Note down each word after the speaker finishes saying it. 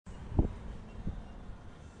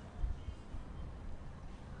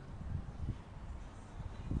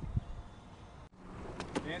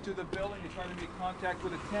enter the building, you try to make contact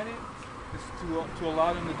with a tenant to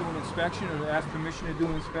allow them to do an inspection or to ask permission to do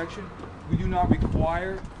an inspection. We do not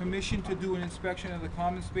require permission to do an inspection of the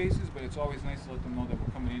common spaces, but it's always nice to let them know that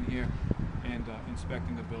we're coming in here and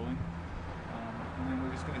inspecting the building. And then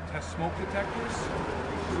we're just going to test smoke detectors,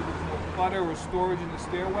 make sure there's no clutter or storage in the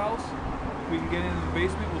stairwells. If we can get into the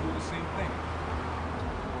basement, we'll do the same thing.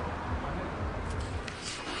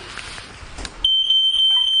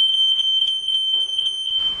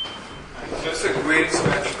 Just a great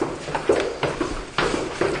inspection.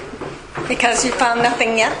 Because you found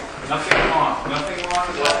nothing yet? Nothing wrong. Nothing wrong.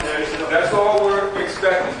 That's all we're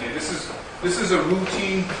expecting here. This is a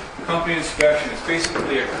routine company inspection. It's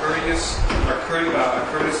basically a courtesy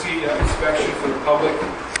inspection for the public.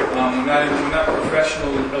 We're not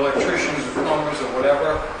professional electricians or plumbers or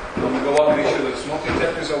whatever. We go out and make sure that the smoke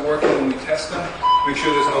detectors are working when we test them. Make sure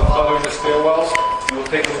there's no clutter in the stairwells. And we'll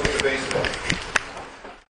take a look at the basement.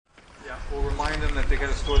 Yeah, we'll remind them that they got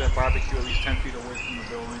to store that barbecue at least 10 feet away from the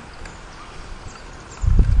building.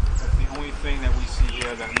 That's the only thing that we see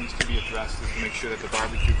here that needs to be addressed, is to make sure that the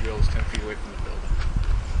barbecue grill is 10 feet away from the building.